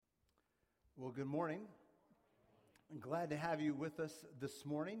Well, good morning. I'm glad to have you with us this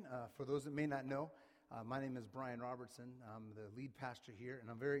morning. For those that may not know, my name is Brian Robertson. I'm the lead pastor here,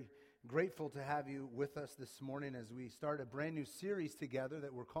 and I'm very grateful to have you with us this morning as we start a brand new series together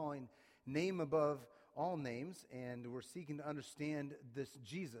that we're calling Name Above All Names, and we're seeking to understand this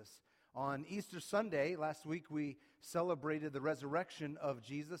Jesus. On Easter Sunday, last week, we celebrated the resurrection of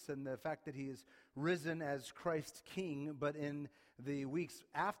Jesus and the fact that he is risen as Christ King. But in the weeks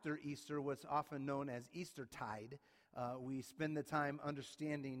after Easter, what's often known as Eastertide, we spend the time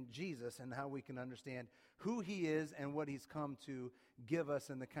understanding Jesus and how we can understand who he is and what he's come to give us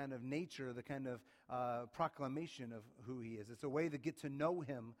and the kind of nature, the kind of proclamation of who he is. It's a way to get to know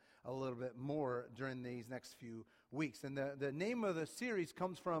him a little bit more during these next few weeks. And the name of the series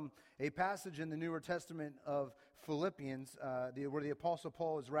comes from a passage in the Newer Testament of Philippians, where the Apostle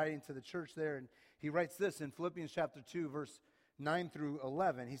Paul is writing to the church there. And he writes this in Philippians chapter 2, verse 9 through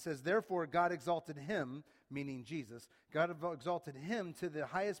 11. He says, "Therefore God exalted him," meaning Jesus, "God exalted him to the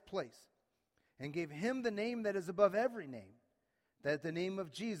highest place and gave him the name that is above every name, that at the name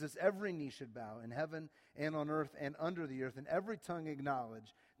of Jesus every knee should bow in heaven and on earth and under the earth, and every tongue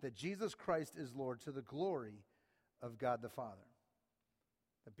acknowledge that Jesus Christ is Lord, to the glory of God the Father."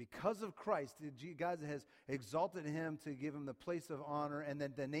 That because of Christ, God has exalted him to give him the place of honor, and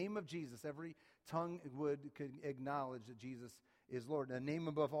that the name of Jesus, every tongue could acknowledge that Jesus is Lord, the name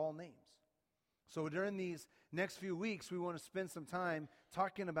above all names. So during these next few weeks, we want to spend some time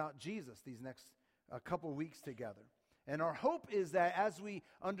talking about Jesus these next couple weeks together. And our hope is that as we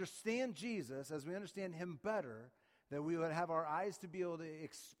understand Jesus, as we understand him better, that we would have our eyes to be able to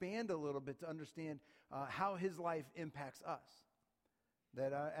expand a little bit to understand how his life impacts us.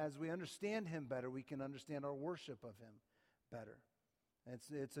 That as we understand him better, we can understand our worship of him better.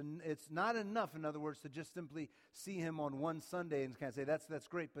 It's not enough, in other words, to just simply see him on one Sunday and kind of say, that's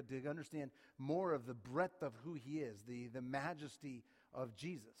great, but to understand more of the breadth of who he is, the majesty of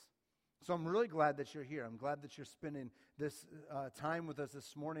Jesus. So I'm really glad that you're here. I'm glad that you're spending this time with us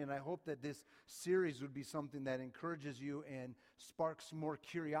this morning, and I hope that this series would be something that encourages you and sparks more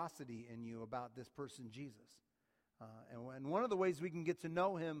curiosity in you about this person, Jesus. And one of the ways we can get to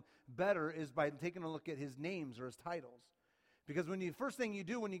know him better is by taking a look at his names or his titles. Because first thing you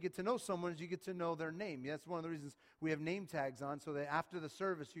do when you get to know someone is you get to know their name. That's one of the reasons we have name tags on, so that after the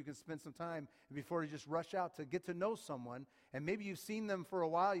service you can spend some time before you just rush out to get to know someone. And maybe you've seen them for a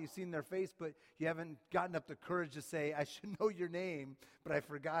while, you've seen their face, but you haven't gotten up the courage to say, I should know your name, but I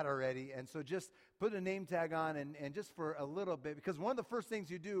forgot already. And so just put a name tag on and just for a little bit. Because one of the first things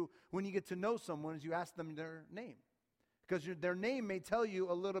you do when you get to know someone is you ask them their name. Because their name may tell you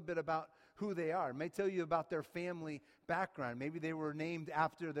a little bit about who they are. It may tell you about their family background. Maybe they were named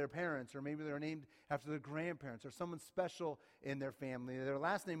after their parents, or maybe they were named after their grandparents, or someone special in their family. Their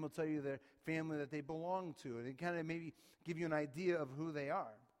last name will tell you their family that they belong to. And it kind of maybe give you an idea of who they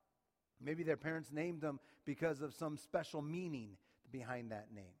are. Maybe their parents named them because of some special meaning behind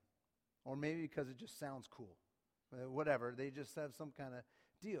that name. Or maybe because it just sounds cool. Whatever, they just have some kind of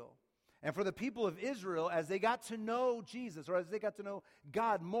deal. And for the people of Israel, as they got to know Jesus, or as they got to know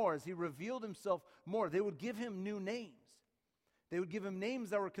God more, as he revealed himself more, they would give him new names. They would give him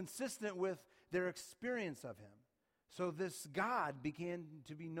names that were consistent with their experience of him. So this God began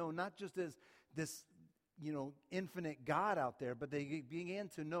to be known not just as this, infinite God out there, but they began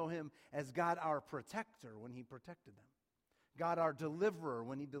to know him as God our protector when he protected them. God our deliverer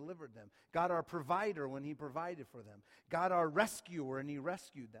when he delivered them. God our provider when he provided for them. God our rescuer and he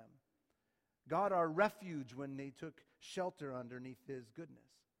rescued them. God our refuge when they took shelter underneath his goodness.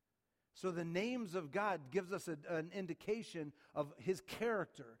 So the names of God gives us an indication of his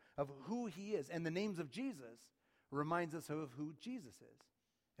character, of who he is. And the names of Jesus reminds us of who Jesus is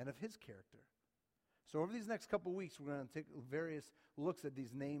and of his character. So over these next couple weeks, we're going to take various looks at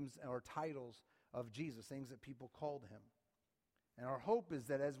these names or titles of Jesus, things that people called him. And our hope is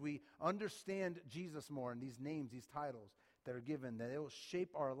that as we understand Jesus more and these names, these titles that are given, that it will shape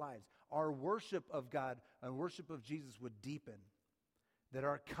our lives. Our worship of God and worship of Jesus would deepen. That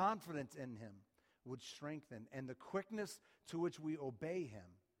our confidence in him would strengthen. And the quickness to which we obey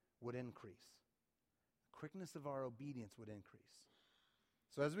him would increase. The quickness of our obedience would increase.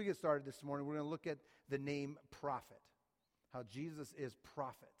 So as we get started this morning, we're going to look at the name prophet. How Jesus is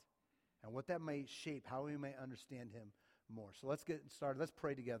prophet. And what that may shape, how we may understand him more. So let's get started. Let's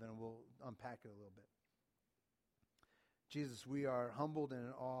pray together and we'll unpack it a little bit. Jesus, we are humbled and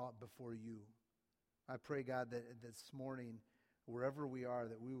in awe before you. I pray, God, that this morning, wherever we are,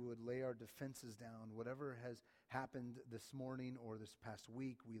 that we would lay our defenses down. Whatever has happened this morning or this past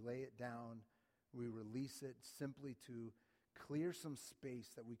week, we lay it down. We release it simply to clear some space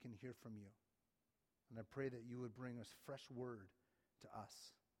that we can hear from you. And I pray that you would bring us fresh word to us,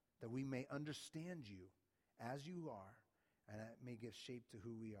 that we may understand you as you are, and that may give shape to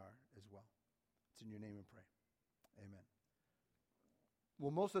who we are as well. It's in your name we pray. Amen.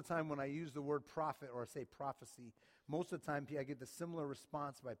 Well, most of the time when I use the word prophet or I say prophecy, most of the time I get the similar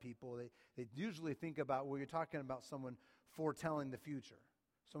response by people. They usually think about, well, you're talking about someone foretelling the future.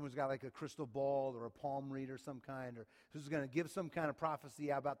 Someone's got like a crystal ball or a palm reader of some kind, or who's going to give some kind of prophecy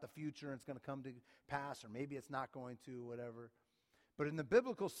about the future and it's going to come to pass, or maybe it's not going to, whatever. But in the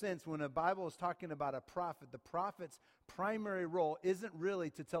biblical sense, when the Bible is talking about a prophet, the prophet's primary role isn't really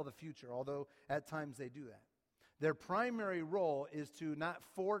to tell the future, although at times they do that. Their primary role is to not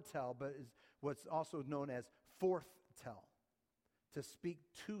foretell, but is what's also known as forthtell, to speak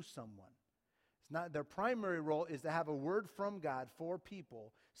to someone. It's not their primary role is to have a word from God for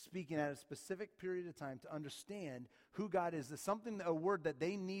people, speaking at a specific period of time to understand who God is. It's something, a word that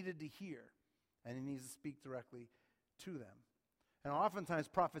they needed to hear, and he needs to speak directly to them. And oftentimes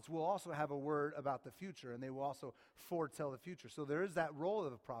prophets will also have a word about the future, and they will also foretell the future. So there is that role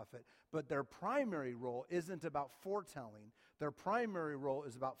of a prophet, but their primary role isn't about foretelling. Their primary role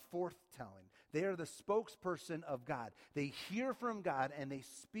is about forthtelling. They are the spokesperson of God. They hear from God, and they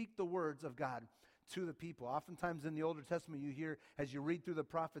speak the words of God to the people. Oftentimes in the Old Testament, you hear, as you read through the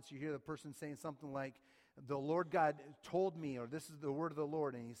prophets, you hear the person saying something like, the Lord God told me, or this is the word of the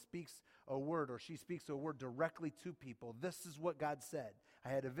Lord, and he speaks a word, or she speaks a word directly to people. This is what God said. I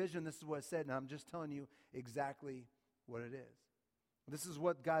had a vision, this is what it said, and I'm just telling you exactly what it is. This is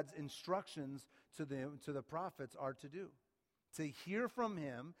what God's instructions to the prophets are to do. To hear from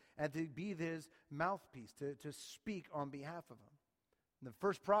him and to be his mouthpiece, to speak on behalf of him. The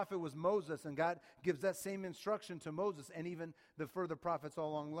first prophet was Moses, and God gives that same instruction to Moses and even the further prophets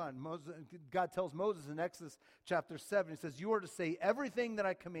all along the line. God tells Moses in Exodus chapter 7, he says, you are to say everything that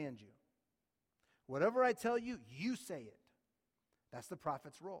I command you. Whatever I tell you, you say it. That's the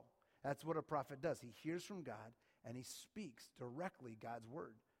prophet's role. That's what a prophet does. He hears from God, and he speaks directly God's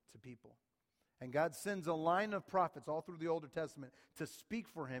word to people. And God sends a line of prophets all through the Old Testament to speak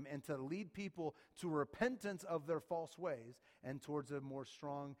for him and to lead people to repentance of their false ways and towards a more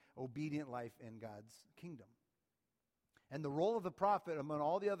strong, obedient life in God's kingdom. And the role of the prophet, among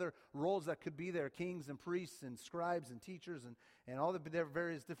all the other roles that could be there, kings and priests and scribes and teachers and all the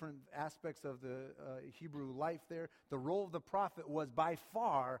various different aspects of the Hebrew life there, the role of the prophet was by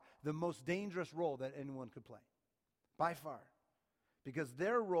far the most dangerous role that anyone could play. By far. Because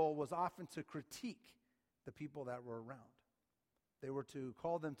their role was often to critique the people that were around. They were to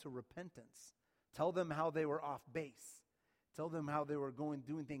call them to repentance, tell them how they were off base, tell them how they were doing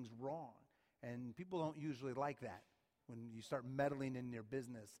things wrong. And people don't usually like that when you start meddling in their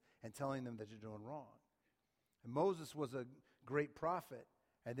business and telling them that you're doing wrong. And Moses was a great prophet.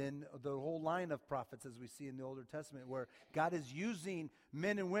 And then the whole line of prophets, as we see in the Old Testament, where God is using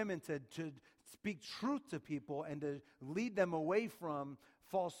men and women to speak truth to people and to lead them away from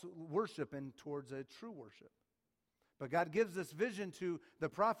false worship and towards a true worship. But God gives this vision to the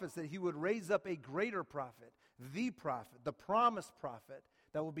prophets that he would raise up a greater prophet, the promised prophet,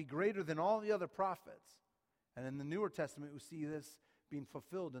 that will be greater than all the other prophets. And in the Newer Testament, we see this being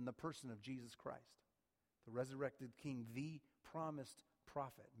fulfilled in the person of Jesus Christ, the resurrected King, the promised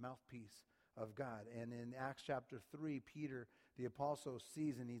prophet, mouthpiece of God. And in Acts chapter 3, Peter, the apostle,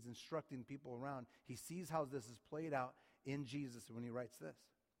 sees, and he's instructing people around, he sees how this is played out in Jesus when he writes this.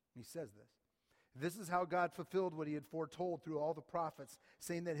 He says this. This is how God fulfilled what he had foretold through all the prophets,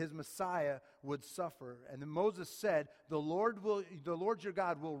 saying that his Messiah would suffer. And then Moses said, the Lord your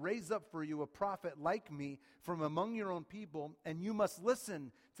God will raise up for you a prophet like me from among your own people, and you must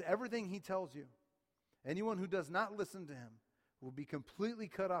listen to everything he tells you. Anyone who does not listen to him will be completely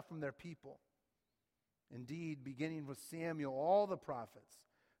cut off from their people. Indeed, beginning with Samuel, all the prophets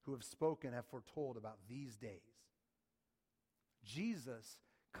who have spoken have foretold about these days. Jesus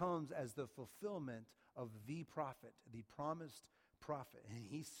comes as the fulfillment of the prophet, the promised prophet, and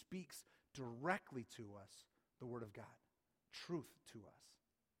he speaks directly to us the word of God, truth to us.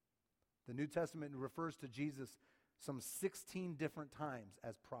 The New Testament refers to Jesus some 16 different times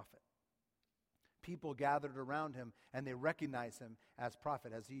as prophet. People gathered around him, and they recognize him as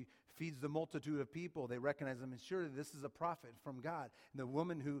prophet. As he feeds the multitude of people, they recognize him, and surely this is a prophet from God. And the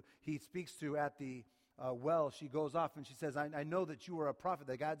woman who he speaks to at the well, she goes off and she says, I know that you are a prophet,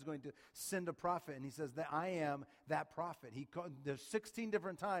 that God's going to send a prophet. And he says that I am that prophet. There's 16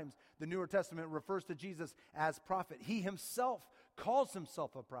 different times the Newer Testament refers to Jesus as prophet. He himself calls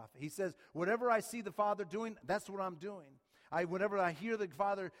himself a prophet. He says, whatever I see the Father doing, that's what I'm doing. Whenever I hear the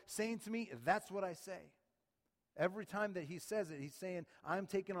Father saying to me, that's what I say. Every time that he says it, he's saying, I'm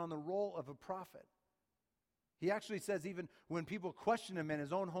taking on the role of a prophet. He actually says even when people question him in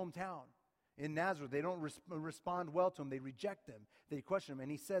his own hometown, in Nazareth, they don't respond well to him. They reject him. They question him.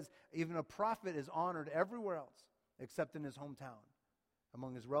 And he says even a prophet is honored everywhere else except in his hometown.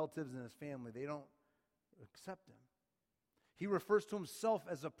 Among his relatives and his family, they don't accept him. He refers to himself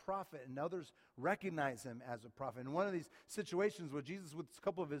as a prophet, and others recognize him as a prophet. In one of these situations where Jesus, with a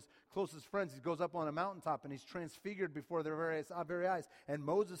couple of his closest friends, he goes up on a mountaintop and he's transfigured before their very eyes. And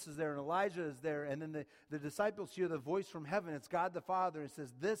Moses is there and Elijah is there. And then the disciples hear the voice from heaven. It's God the Father. It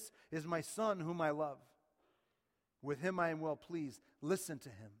says, "This is my Son whom I love. With him I am well pleased. Listen to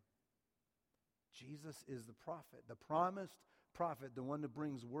him." Jesus is the prophet, the promised prophet, the one that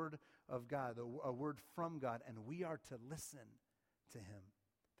brings word of God, a word from God, and we are to listen to him,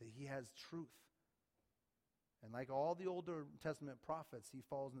 that he has truth. And like all the Old Testament prophets, he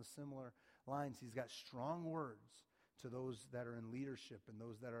falls in similar lines. He's got strong words to those that are in leadership and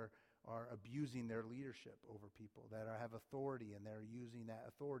those that are abusing their leadership over people, that have authority and they're using that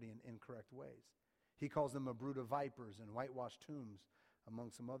authority in incorrect ways. He calls them a brood of vipers and whitewashed tombs,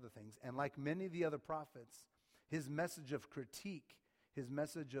 among some other things. And like many of the other prophets, his message of critique, his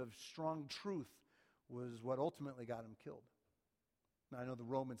message of strong truth was what ultimately got him killed. Now, I know the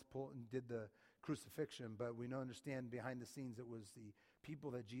Romans did the crucifixion, but we understand behind the scenes it was the people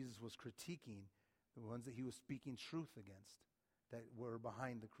that Jesus was critiquing, the ones that he was speaking truth against, that were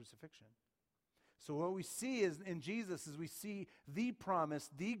behind the crucifixion. So what we see is in Jesus is we see the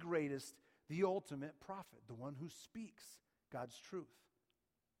promised, the greatest, the ultimate prophet, the one who speaks God's truth.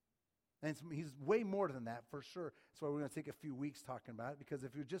 And he's way more than that, for sure. That's why we're going to take a few weeks talking about it, because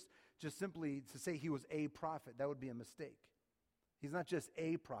if you're just simply to say he was a prophet, that would be a mistake. He's not just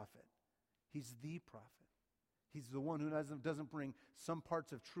a prophet. He's the prophet. He's the one who doesn't bring some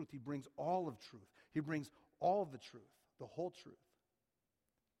parts of truth. He brings all of truth. He brings all of the truth, the whole truth.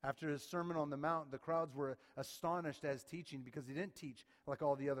 After his Sermon on the Mount, the crowds were astonished at his teaching because he didn't teach like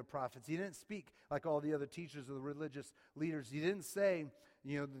all the other prophets. He didn't speak like all the other teachers of the religious leaders. He didn't say,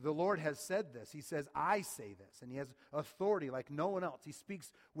 the Lord has said this. He says, I say this. And he has authority like no one else. He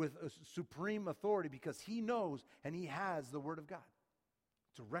speaks with a supreme authority because he knows and he has the Word of God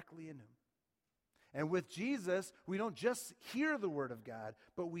directly in him. And with Jesus, we don't just hear the Word of God,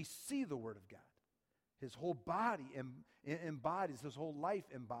 but we see the Word of God. His whole body embodies, his whole life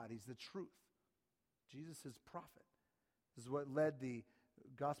embodies the truth. Jesus is prophet. This is what led the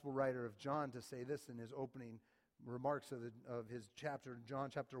gospel writer of John to say this in his opening remarks of his chapter, John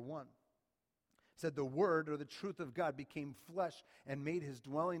chapter 1. He said, the Word, or the truth of God, became flesh and made his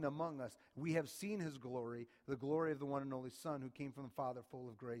dwelling among us. We have seen his glory, the glory of the one and only Son who came from the Father, full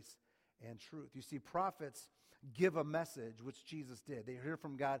of grace and truth. You see, prophets give a message, which Jesus did. They hear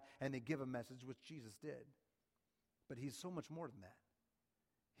from God and they give a message, which Jesus did. But he's so much more than that.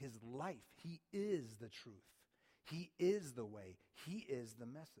 His life, he is the truth. He is the way. He is the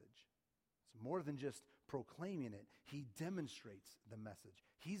message. It's more than just proclaiming it. He demonstrates the message.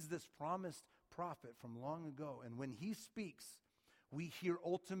 He's this promised prophet from long ago. And when he speaks, we hear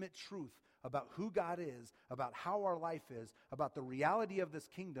ultimate truth about who God is, about how our life is, about the reality of this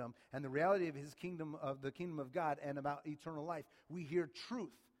kingdom and the reality of his kingdom, of the kingdom of God, and about eternal life. We hear truth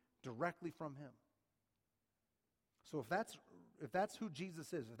directly from him. So if that's who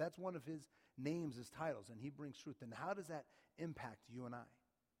Jesus is, if that's one of his names, his titles, and he brings truth, then how does that impact you and I?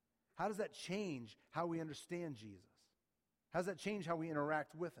 How does that change how we understand Jesus? How does that change how we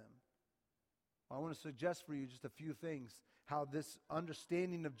interact with him? Well, I want to suggest for you just a few things, how this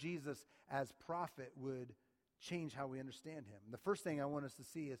understanding of Jesus as prophet would change how we understand him. The first thing I want us to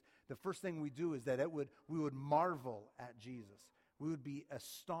see is, the first thing we do is that we would marvel at Jesus. We would be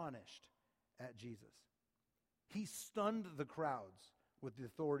astonished at Jesus. He stunned the crowds with the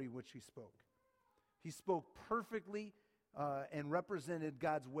authority which he spoke. He spoke perfectly and represented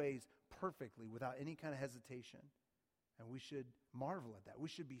God's ways perfectly without any kind of hesitation. And we should marvel at that. We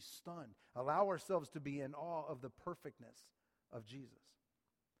should be stunned. Allow ourselves to be in awe of the perfectness of Jesus.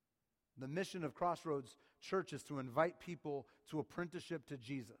 The mission of Crossroads Church is to invite people to apprenticeship to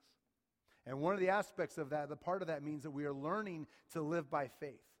Jesus. And one of the aspects of that, the part of that means that we are learning to live by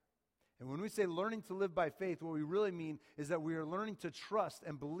faith. And when we say learning to live by faith, what we really mean is that we are learning to trust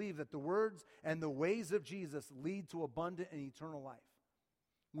and believe that the words and the ways of Jesus lead to abundant and eternal life.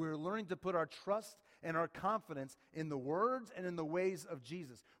 We're learning to put our trust and our confidence in the words and in the ways of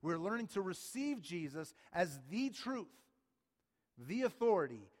Jesus. We're learning to receive Jesus as the truth, the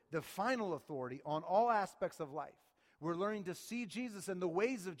authority, the final authority on all aspects of life. We're learning to see Jesus and the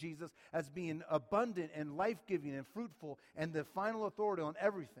ways of Jesus as being abundant and life-giving and fruitful and the final authority on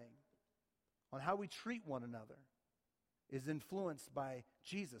everything. On how we treat one another is influenced by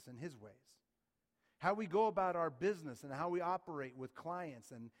Jesus and his ways. How we go about our business and how we operate with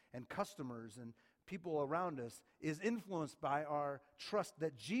clients and customers and people around us is influenced by our trust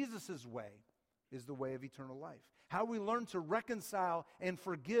that Jesus' way is the way of eternal life. How we learn to reconcile and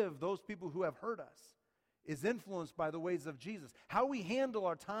forgive those people who have hurt us is influenced by the ways of Jesus. How we handle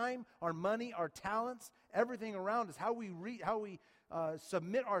our time, our money, our talents, everything around us, how we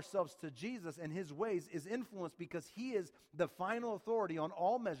submit ourselves to Jesus and his ways is influenced because he is the final authority on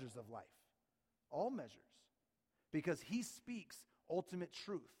all measures of life. All measures. Because he speaks ultimate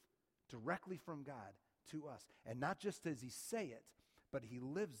truth directly from God to us. And not just does he say it, but he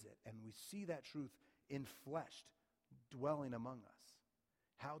lives it. And we see that truth infleshed, dwelling among us.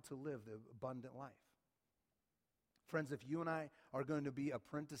 How to live the abundant life. Friends, if you and I are going to be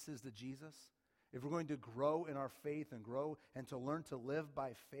apprentices to Jesus, if we're going to grow in our faith and grow and to learn to live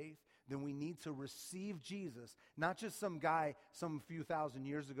by faith, then we need to receive Jesus, not just some guy some few thousand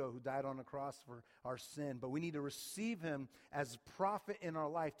years ago who died on a cross for our sin, but we need to receive him as prophet in our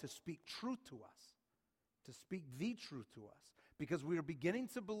life to speak truth to us, to speak the truth to us, because we are beginning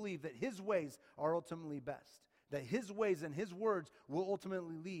to believe that his ways are ultimately best, that his ways and his words will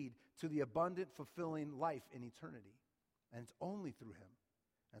ultimately lead to the abundant, fulfilling life in eternity. And it's only through him,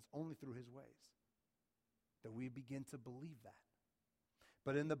 and it's only through his ways that we begin to believe that.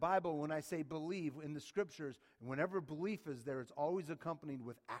 But in the Bible, when I say believe, in the scriptures, whenever belief is there, it's always accompanied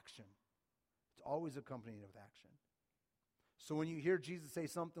with action. It's always accompanied with action. So when you hear Jesus say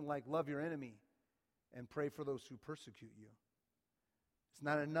something like, love your enemy and pray for those who persecute you, it's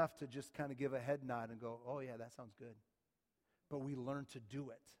not enough to just kind of give a head nod and go, oh yeah, that sounds good. But we learn to do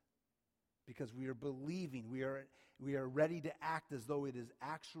it because we are believing, we are ready to act as though it is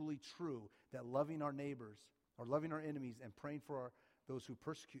actually true that loving our neighbors or loving our enemies and praying for those who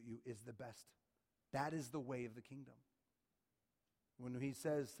persecute you is the best. That is the way of the kingdom. When he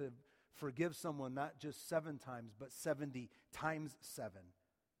says to forgive someone not just 7 times, but 70 times 7,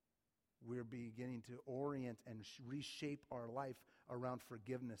 we're beginning to orient and reshape our life around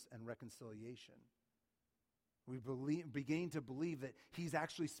forgiveness and reconciliation. We're beginning to believe that he's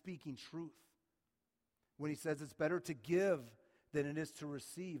actually speaking truth. When he says it's better to give than it is to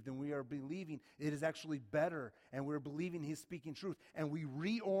receive, then we are believing it is actually better, and we're believing he's speaking truth. And we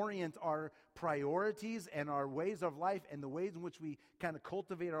reorient our priorities and our ways of life and the ways in which we kind of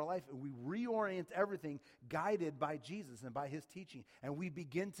cultivate our life, and we reorient everything guided by Jesus and by his teaching. And we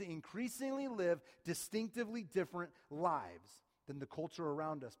begin to increasingly live distinctively different lives than the culture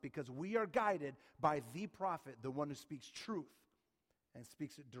around us because we are guided by the prophet, the one who speaks truth and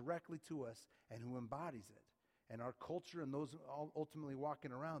speaks it directly to us and who embodies it. And our culture and those ultimately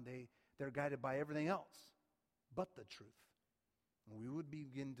walking around, they're guided by everything else but the truth. And we would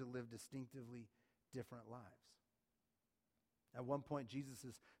begin to live distinctively different lives. At one point, Jesus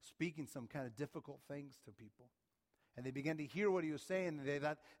is speaking some kind of difficult things to people. And they began to hear what he was saying, and they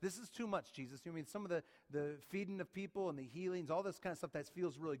thought, this is too much, Jesus. I mean, some of the feeding of people and the healings, all this kind of stuff, that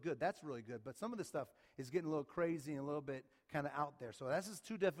feels really good. That's really good. But some of the stuff is getting a little crazy and a little bit kind of out there. So this is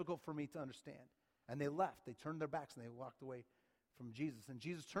too difficult for me to understand. And they left. They turned their backs and they walked away from Jesus. And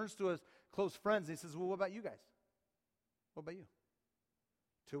Jesus turns to his close friends and he says, well, what about you guys? What about you?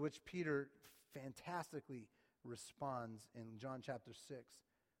 To which Peter fantastically responds in John chapter 6,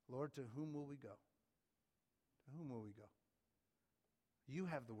 Lord, to whom will we go? To whom will we go? You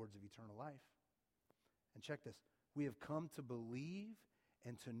have the words of eternal life. And check this. We have come to believe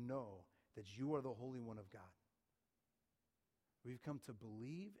and to know that you are the Holy One of God. We've come to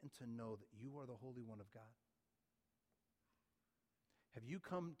believe and to know that you are the Holy One of God. Have you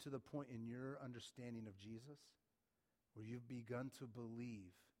come to the point in your understanding of Jesus where you've begun to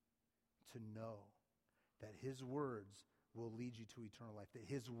believe, to know that his words will lead you to eternal life, that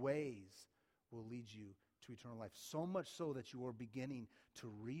his ways will lead you to eternal life, so much so that you are beginning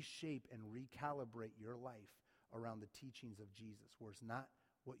to reshape and recalibrate your life around the teachings of Jesus, where it's not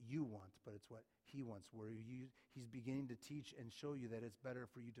what you want, but it's what he wants, where he's beginning to teach and show you that it's better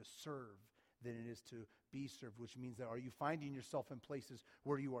for you to serve than it is to be served, which means that are you finding yourself in places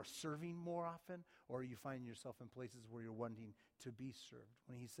where you are serving more often, or are you finding yourself in places where you're wanting to be served?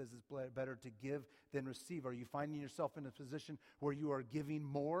 When he says it's better to give than receive, are you finding yourself in a position where you are giving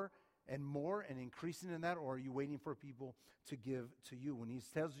more and increasing in that, or are you waiting for people to give to you? When he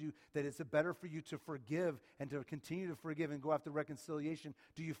tells you that it's better for you to forgive and to continue to forgive and go after reconciliation,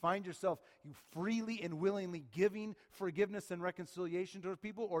 do you find yourself freely and willingly giving forgiveness and reconciliation to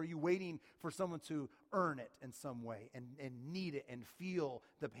people, or are you waiting for someone to earn it in some way and need it and feel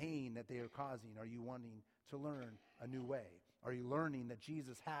the pain that they are causing? Are you wanting to learn a new way? Are you learning that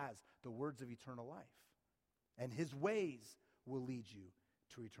Jesus has the words of eternal life and his ways will lead you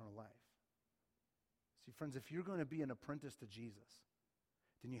to eternal life? See, friends, if you're going to be an apprentice to Jesus,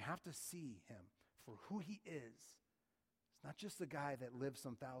 then you have to see him for who he is. It's not just the guy that lived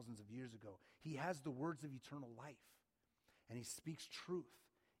some thousands of years ago. He has the words of eternal life, and he speaks truth,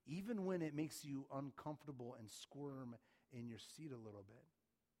 even when it makes you uncomfortable and squirm in your seat a little bit.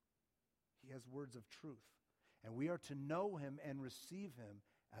 He has words of truth, and we are to know him and receive him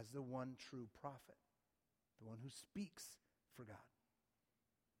as the one true prophet, the one who speaks for God.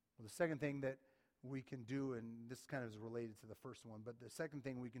 Well, the second thing that we can do, and this kind of is related to the first one, but the second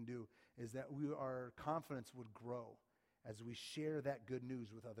thing we can do is that our confidence would grow as we share that good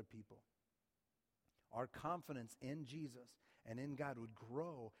news with other people. Our confidence in Jesus and in God would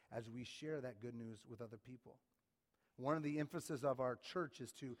grow as we share that good news with other people. One of the emphasis of our church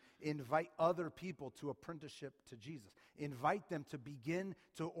is to invite other people to apprenticeship to Jesus. Invite them to begin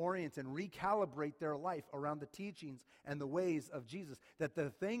to orient and recalibrate their life around the teachings and the ways of Jesus. That the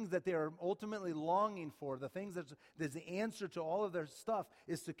things that they are ultimately longing for, the things that's the answer to all of their stuff,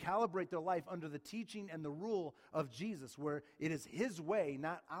 is to calibrate their life under the teaching and the rule of Jesus, where it is his way,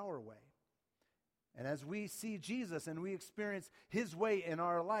 not our way. And as we see Jesus and we experience his way in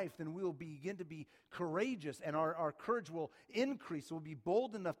our life, then we will begin to be courageous, and our courage will increase. We'll be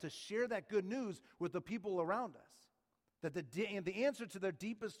bold enough to share that good news with the people around us. That the answer to their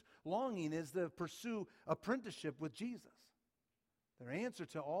deepest longing is to pursue apprenticeship with Jesus. Their answer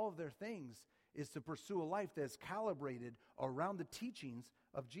to all of their things is to pursue a life that is calibrated around the teachings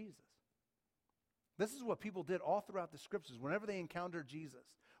of Jesus. This is what people did all throughout the scriptures. Whenever they encountered Jesus,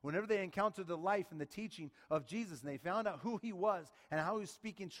 whenever they encountered the life and the teaching of Jesus, and they found out who he was and how he was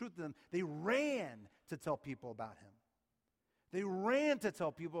speaking truth to them, they ran to tell people about him. They ran to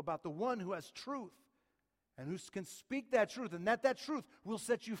tell people about the one who has truth and who can speak that truth, and that truth will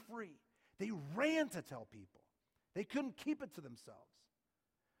set you free. They ran to tell people. They couldn't keep it to themselves.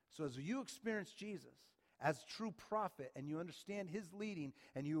 So as you experience Jesus as true prophet, and you understand his leading,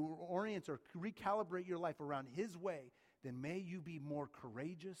 and you orient or recalibrate your life around his way, then may you be more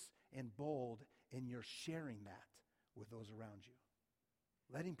courageous and bold in your sharing that with those around you.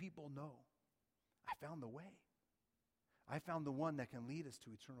 Letting people know, I found the way. I found the one that can lead us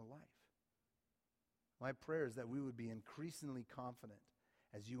to eternal life. My prayer is that we would be increasingly confident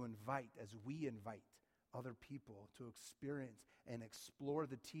as we invite other people to experience and explore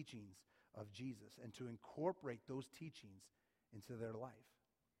the teachings of Jesus, and to incorporate those teachings into their life,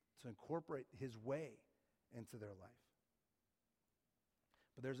 to incorporate his way into their life.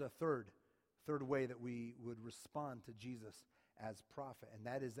 But there's a third way that we would respond to Jesus as prophet, and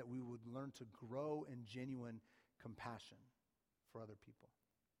that is that we would learn to grow in genuine compassion for other people.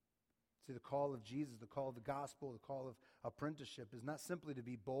 See, the call of Jesus, the call of the gospel, the call of apprenticeship is not simply to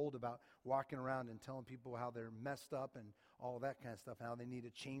be bold about walking around and telling people how they're messed up and all that kind of stuff, and how they need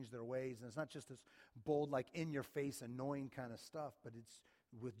to change their ways. And it's not just this bold, like in-your-face, annoying kind of stuff, but it's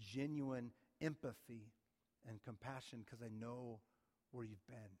with genuine empathy and compassion, because I know where you've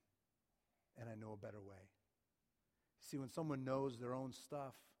been, and I know a better way. See, when someone knows their own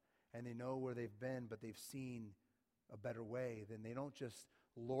stuff, and they know where they've been, but they've seen a better way, then they don't just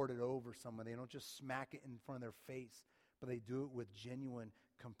lord it over someone. They don't just smack it in front of their face, but they do it with genuine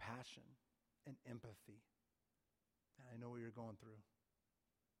compassion and empathy. And I know what you're going through.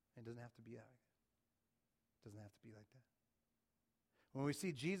 It doesn't have to be that. It doesn't have to be like that. When we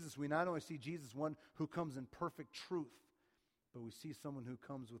see Jesus, we not only see Jesus, one who comes in perfect truth, but we see someone who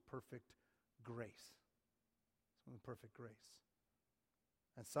comes with perfect grace. Someone with perfect grace.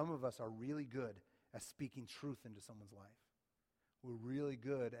 And some of us are really good at speaking truth into someone's life. We're really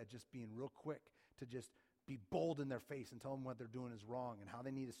good at just being real quick to just be bold in their face and tell them what they're doing is wrong and how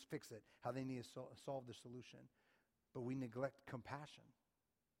they need to fix it, how they need to solve the solution. But we neglect compassion.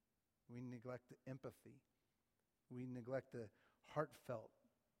 We neglect the empathy. We neglect the heartfelt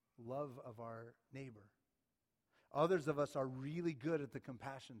love of our neighbor. Others of us are really good at the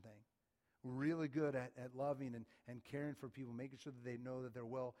compassion thing. We're really good at loving and caring for people, making sure that they know that they're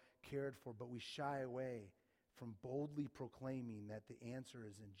well cared for, but we shy away from boldly proclaiming that the answer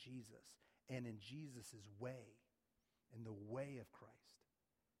is in Jesus and in Jesus' way, in the way of Christ.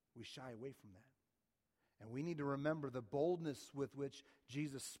 We shy away from that. And we need to remember the boldness with which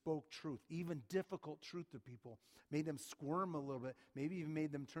Jesus spoke truth, even difficult truth to people, made them squirm a little bit, maybe even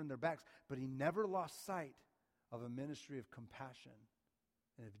made them turn their backs, but he never lost sight of a ministry of compassion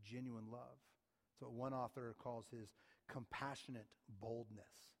and of genuine love. That's what one author calls his compassionate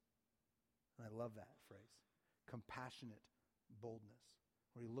boldness. And I love that phrase. Compassionate boldness,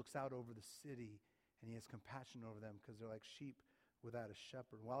 where he looks out over the city and he has compassion over them because they're like sheep without a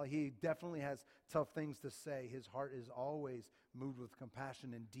shepherd. While he definitely has tough things to say, his heart is always moved with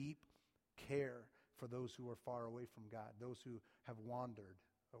compassion and deep care for those who are far away from God, those who have wandered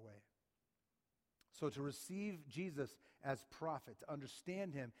away. So to receive Jesus as prophet, to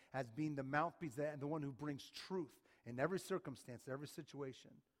understand him as being the mouthpiece and the one who brings truth in every circumstance, every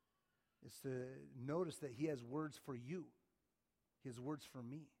situation, is to notice that he has words for you. He has words for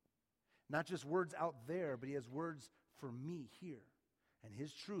me. Not just words out there, but he has words for me here. And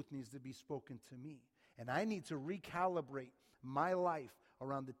his truth needs to be spoken to me. And I need to recalibrate my life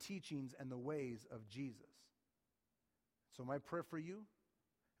around the teachings and the ways of Jesus. So my prayer for you,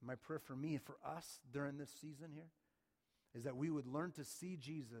 my prayer for me and for us during this season here, is that we would learn to see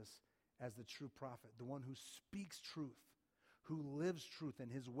Jesus as the true prophet, the one who speaks truth, who lives truth,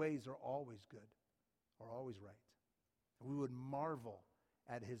 and his ways are always good, or always right. And we would marvel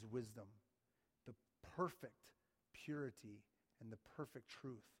at his wisdom, the perfect purity and the perfect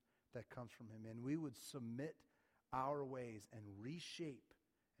truth that comes from him. And we would submit our ways and reshape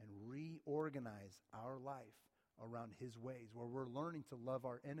and reorganize our life around his ways, where we're learning to love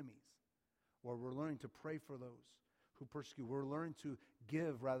our enemies, where we're learning to pray for those who persecute. We're learning to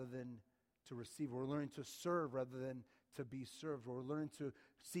give rather than to receive. We're learning to serve rather than to be served. We're learning to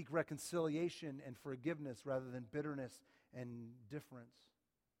seek reconciliation and forgiveness rather than bitterness and difference.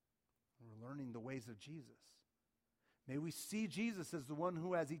 We're learning the ways of Jesus. May we see Jesus as the one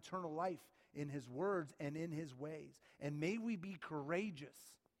who has eternal life in his words and in his ways. And may we be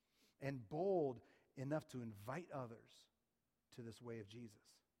courageous and bold enough to invite others to this way of Jesus,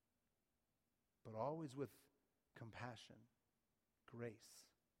 but always with compassion, grace,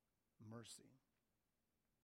 mercy.